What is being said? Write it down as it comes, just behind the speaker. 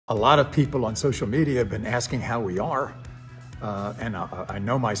A lot of people on social media have been asking how we are. And I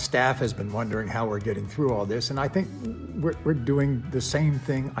know my staff has been wondering how we're getting through all this. And I think we're doing the same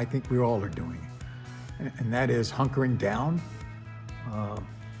thing I think we all are doing. And that is hunkering down.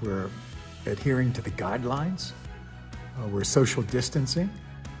 We're adhering to the guidelines. We're social distancing.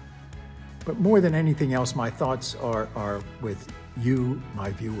 But more than anything else, my thoughts are with you,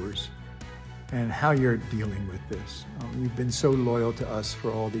 my viewers, and how you're dealing with this. You've been so loyal to us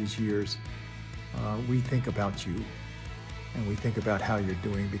for all these years. We think about you, and we think about how you're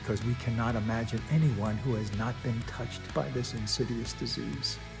doing, because we cannot imagine anyone who has not been touched by this insidious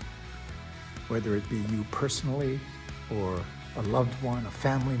disease. Whether it be you personally, or a loved one, a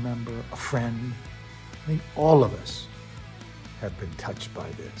family member, a friend. I think all of us have been touched by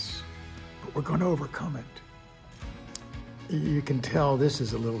this. But we're going to overcome it. You can tell this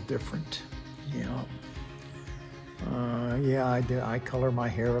is a little different. I color my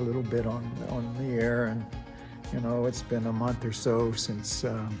hair a little bit on the air, and it's been a month or so since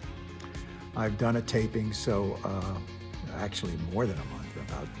I've done a taping, so actually more than a month,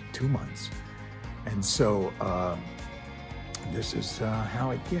 about 2 months. And so this is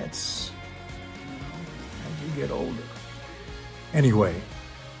how it gets as you get older. Anyway,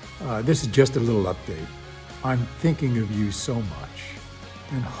 this is just a little update. I'm thinking of you so much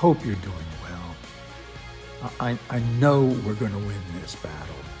and hope you're doing well. I know we're going to win this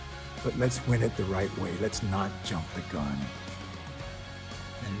battle, but let's win it the right way. Let's not jump the gun.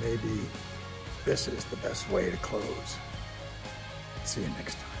 And maybe this is the best way to close. See you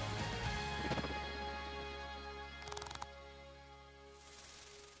next time.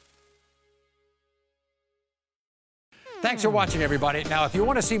 Thanks for watching, everybody. Now, if you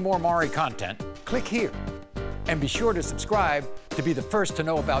want to see more Maury content, click here. And be sure to subscribe to be the first to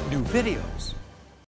know about new videos.